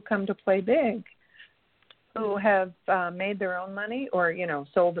people who come to Play Big, who have made their own money, or, you know,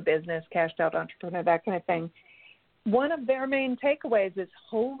 sold a business, cashed out entrepreneur, that kind of thing, one of their main takeaways is,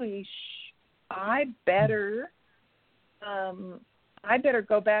 I better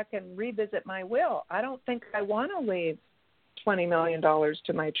go back and revisit my will. I don't think I want to leave $20 million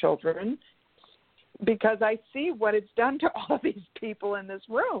to my children, because I see what it's done to all these people in this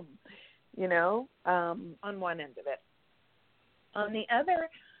room, you know, on one end of it. On the other,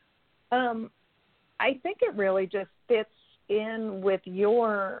 I think it really just fits in with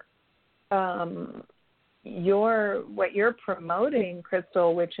your what you're promoting,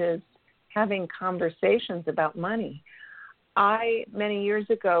 Crystal, which is having conversations about money. Many years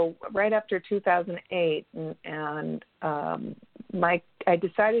ago, right after 2008, I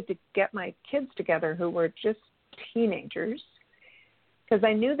decided to get my kids together, who were just teenagers, because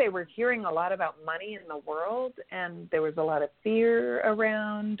I knew they were hearing a lot about money in the world, and there was a lot of fear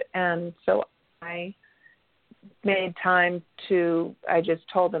around. And so I made time I just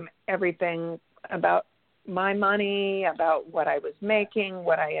told them everything about my money, about what I was making,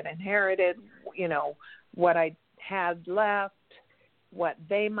 what I had inherited, what I had left, what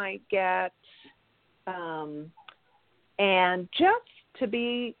they might get, and just to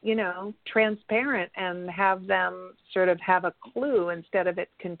be, transparent and have them sort of have a clue instead of it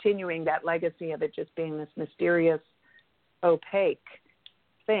continuing that legacy of it just being this mysterious, opaque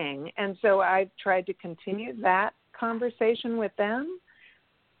thing. And so I've tried to continue that conversation with them.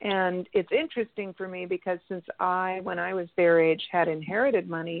 And it's interesting for me because since when I was their age, had inherited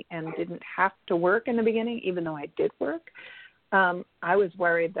money and didn't have to work in the beginning, even though I did work, I was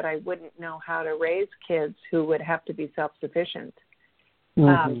worried that I wouldn't know how to raise kids who would have to be self-sufficient.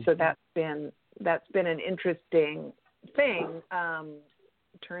 So that's been an interesting thing.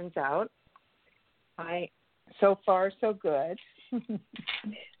 Turns out, so far so good.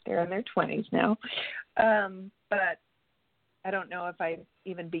 They're in their 20s now, but I don't know if I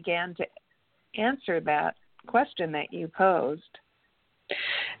even began to answer that question that you posed.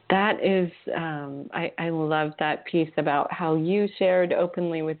 That is, I love that piece about how you shared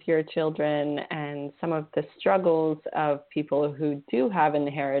openly with your children and some of the struggles of people who do have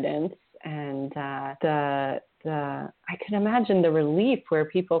inheritance, and I can imagine the relief where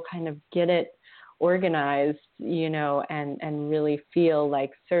people kind of get it organized, and really feel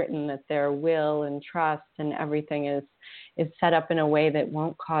like certain that their will and trust and everything is set up in a way that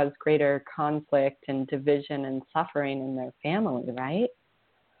won't cause greater conflict and division and suffering in their family, right?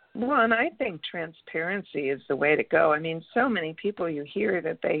 Well, and I think transparency is the way to go. I mean, so many people you hear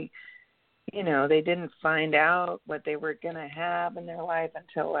that they didn't find out what they were going to have in their life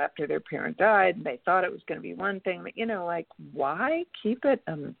until after their parent died, and they thought it was going to be one thing. But, why keep it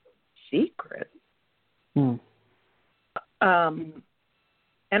a secret? And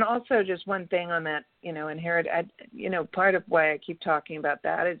also just one thing on that, part of why I keep talking about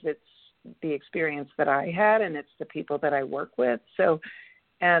that is it's the experience that I had and it's the people that I work with. So,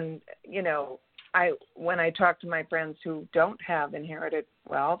 and, when I talk to my friends who don't have inherited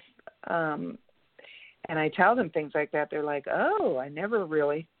wealth, and I tell them things like that, they're like, oh, I never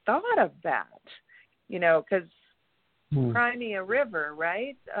really thought of that, because cry me a river,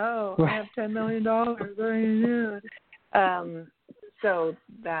 right? Oh, I have $10 million. So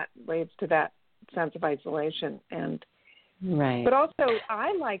that leads to that sense of isolation. And right. But also,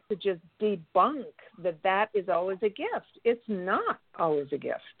 I like to just debunk that is always a gift. It's not always a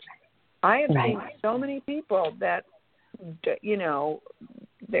gift. I have seen so many people that,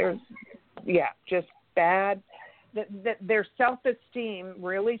 there's, just bad, that their self-esteem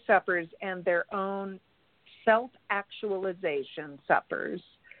really suffers and their own self-actualization suffers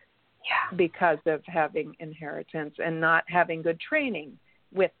because of having inheritance and not having good training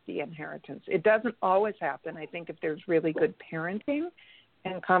with the inheritance. It doesn't always happen. I think if there's really good parenting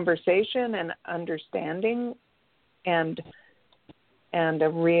and conversation and understanding and a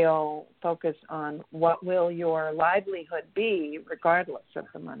real focus on what will your livelihood be regardless of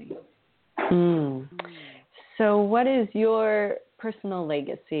the money. So what is your personal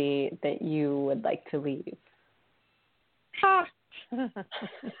legacy that you would like to leave?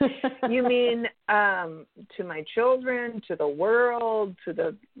 You mean to my children, to the world, to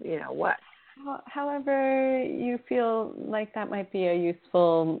the, what? However you feel like that might be a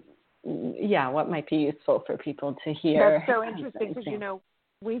useful, what might be useful for people to hear. That's so interesting because,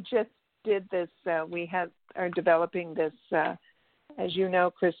 we just did this, are developing this, as you know,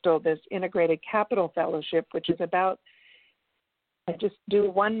 Crystal, this Integrated Capital Fellowship, which is about, I just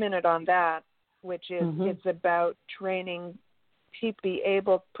do 1 minute on that, which is, it's about training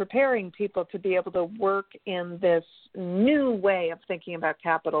preparing people to be able to work in this new way of thinking about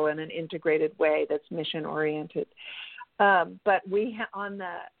capital in an integrated way that's mission oriented. But we on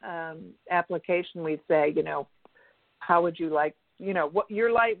the application we say, how would you like, how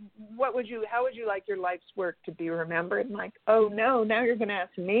would you like your life's work to be remembered? And like, oh no, now you're going to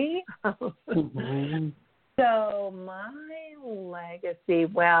ask me. So my legacy,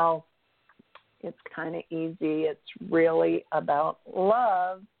 well, it's kind of easy. It's really about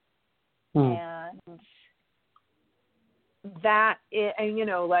love. And that,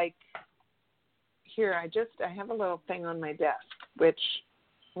 like here, I have a little thing on my desk, which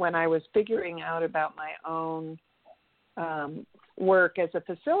when I was figuring out about my own work as a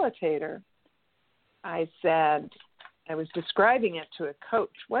facilitator, I was describing it to a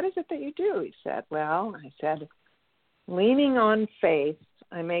coach. What is it that you do? He said, I said, leaning on faith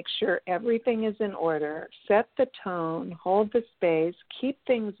I make sure everything is in order, set the tone, hold the space, keep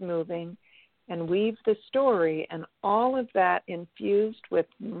things moving, and weave the story, and all of that infused with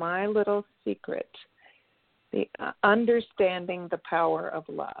my little secret, the understanding the power of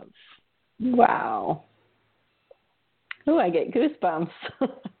love. Wow. Oh, I get goosebumps.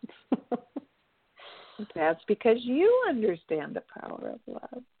 That's because you understand the power of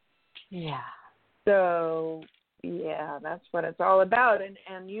love. Yeah. So, yeah, that's what it's all about.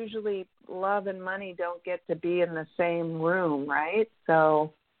 And usually love and money don't get to be in the same room, right?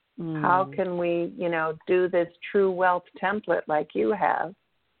 So how can we, do this true wealth template like you have?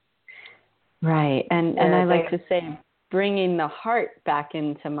 Right. And I like to say bringing the heart back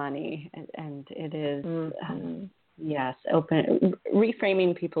into money. And it is, yes,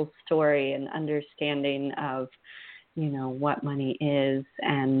 reframing people's story and understanding of, what money is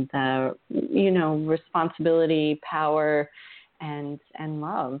and the, responsibility, power, and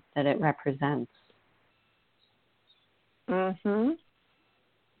love that it represents.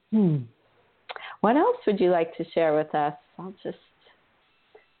 What else would you like to share with us? I'll just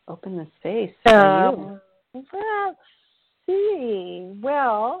open the space for you. Let's see.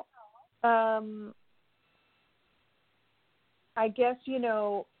 Well, I guess,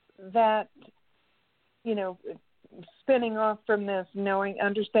 that, spinning off from this,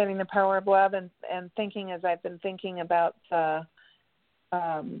 understanding the power of love and thinking as I've been thinking about the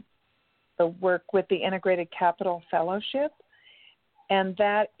work with the Integrated Capital Fellowship, and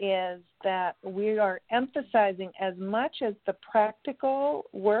that is that we are emphasizing as much as the practical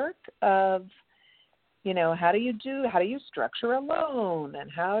work of, how do you structure a loan,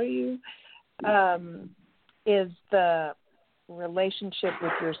 and how do you, is the relationship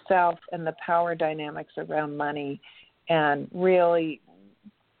with yourself and the power dynamics around money, and really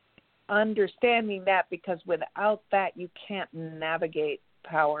understanding that, because without that you can't navigate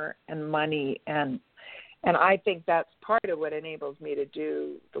power and money, and I think that's part of what enables me to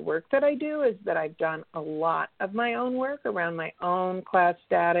do the work that I do, is that I've done a lot of my own work around my own class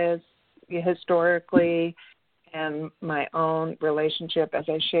status historically and my own relationship, as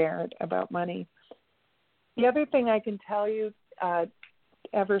I shared, about money. The other thing I can tell you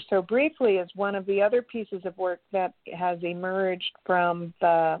ever so briefly is one of the other pieces of work that has emerged from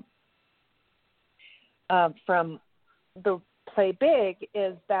the Play Big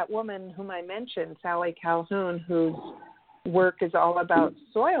is that woman whom I mentioned, Sally Calhoun, whose work is all about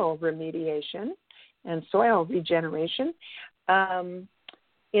soil remediation and soil regeneration.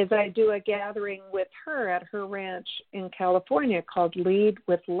 Is I do a gathering with her at her ranch in California called Lead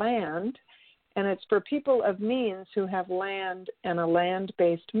with Land, and it's for people of means who have land and a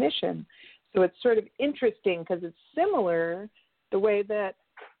land-based mission. So it's sort of interesting because it's similar the way that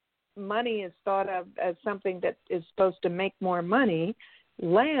money is thought of as something that is supposed to make more money.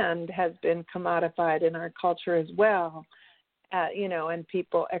 Land has been commodified in our culture as well, and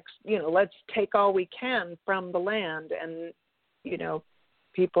people, let's take all we can from the land, and,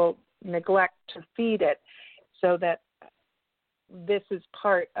 people neglect to feed it, so that this is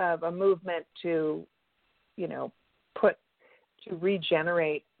part of a movement to, to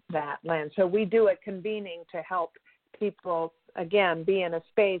regenerate that land. So we do a convening to help people, again, be in a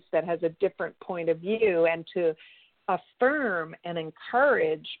space that has a different point of view, and to affirm and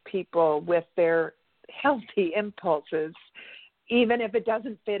encourage people with their healthy impulses, even if it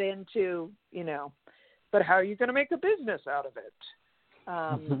doesn't fit into, but how are you going to make a business out of it?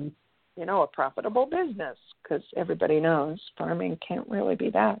 A profitable business, because everybody knows farming can't really be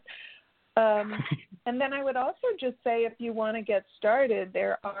that. And then I would also just say, if you want to get started,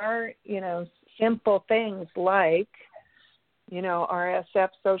 there are, simple things like, RSF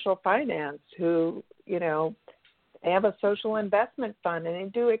Social Finance, who, they have a social investment fund, and they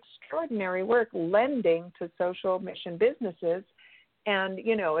do extraordinary work lending to social mission businesses. And,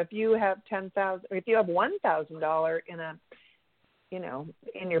 if you have $10,000, or if you have $1,000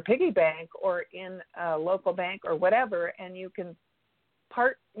 in your piggy bank or in a local bank or whatever, and you can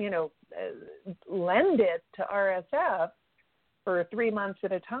lend it to RSF for 3 months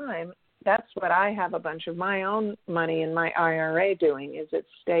at a time. That's what I have a bunch of my own money in my IRA doing, is it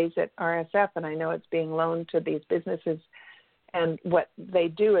stays at RSF, and I know it's being loaned to these businesses. And what they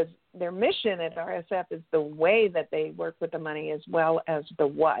do is, their mission at RSF is the way that they work with the money as well as the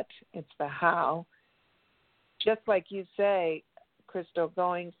what. It's the how. Just like you say, Crystal,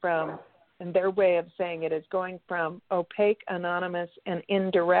 going from, and their way of saying it is going from opaque, anonymous, and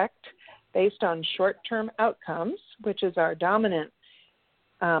indirect based on short-term outcomes, which is our dominant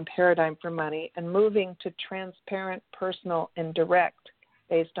paradigm for money, and moving to transparent, personal, and direct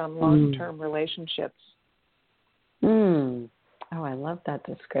based on long-term relationships. Oh, I love that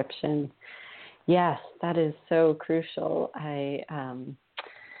description. Yes, that is so crucial.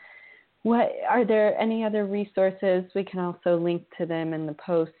 What are there any other resources? We can also link to them in the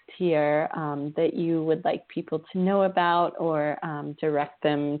post here that you would like people to know about, or direct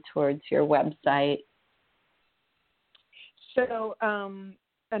them towards your website. So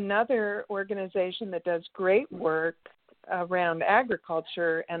another organization that does great work around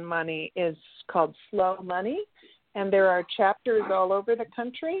agriculture and money is called Slow Money, and there are chapters all over the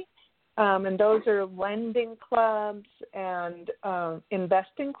country, and those are lending clubs and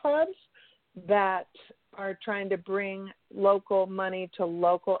investing clubs that are trying to bring local money to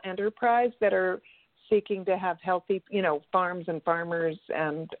local enterprise that are seeking to have healthy, farms and farmers.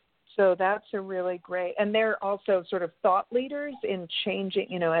 And so that's a really great, and they're also sort of thought leaders in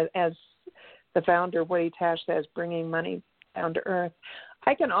changing, as the founder, Woody Tash, says, bringing money down to earth.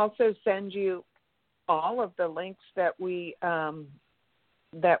 I can also send you all of the links that we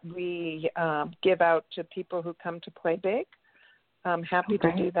give out to people who come to Play Big. I'm happy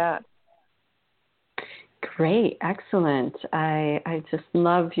to do that. Great. Excellent. I just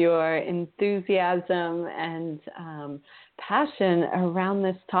love your enthusiasm and passion around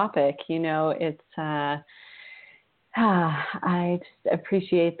this topic. I just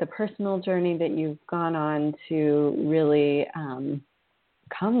appreciate the personal journey that you've gone on to really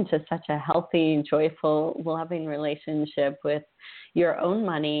come to such a healthy, joyful, loving relationship with your own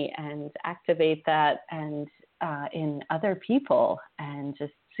money and activate that and in other people, and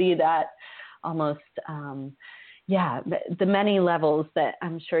just see that almost, the many levels that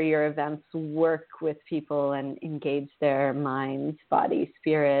I'm sure your events work with people and engage their minds, body,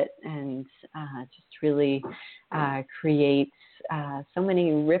 spirit, and just really create so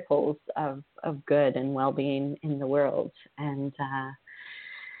many ripples of good and well-being in the world. And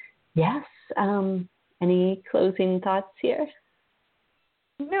yes, any closing thoughts here?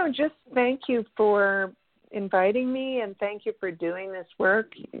 No, just thank you for inviting me, and thank you for doing this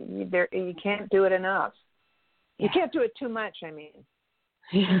work. You can't do it enough. You can't do it too much, I mean.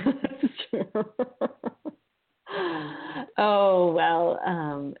 That's true. Oh, well,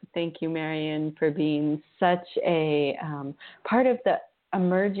 thank you, Marian, for being such a part of the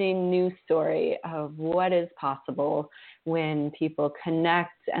emerging news story of what is possible when people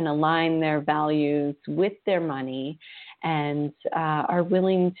connect and align their values with their money and are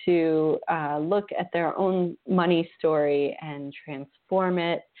willing to look at their own money story and transform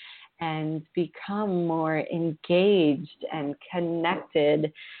it and become more engaged and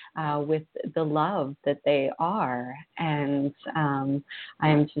connected with the love that they are. And I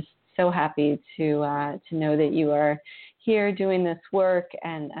am just so happy to know that you are here doing this work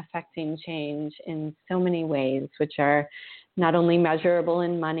and affecting change in so many ways, which are not only measurable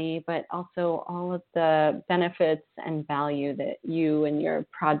in money, but also all of the benefits and value that you and your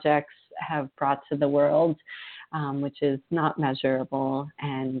projects have brought to the world, which is not measurable.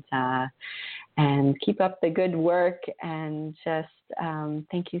 And keep up the good work, and just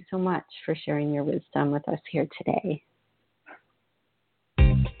thank you so much for sharing your wisdom with us here today.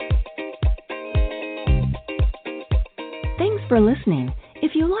 Thanks for listening.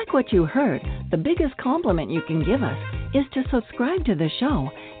 If you like what you heard, the biggest compliment you can give us is to subscribe to the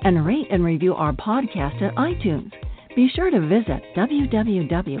show and rate and review our podcast at iTunes. Be sure to visit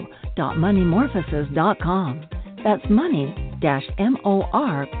www.moneymorphosis.com. That's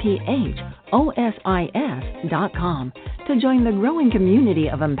money-morphosis.com to join the growing community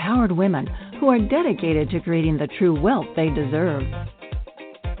of empowered women who are dedicated to creating the true wealth they deserve.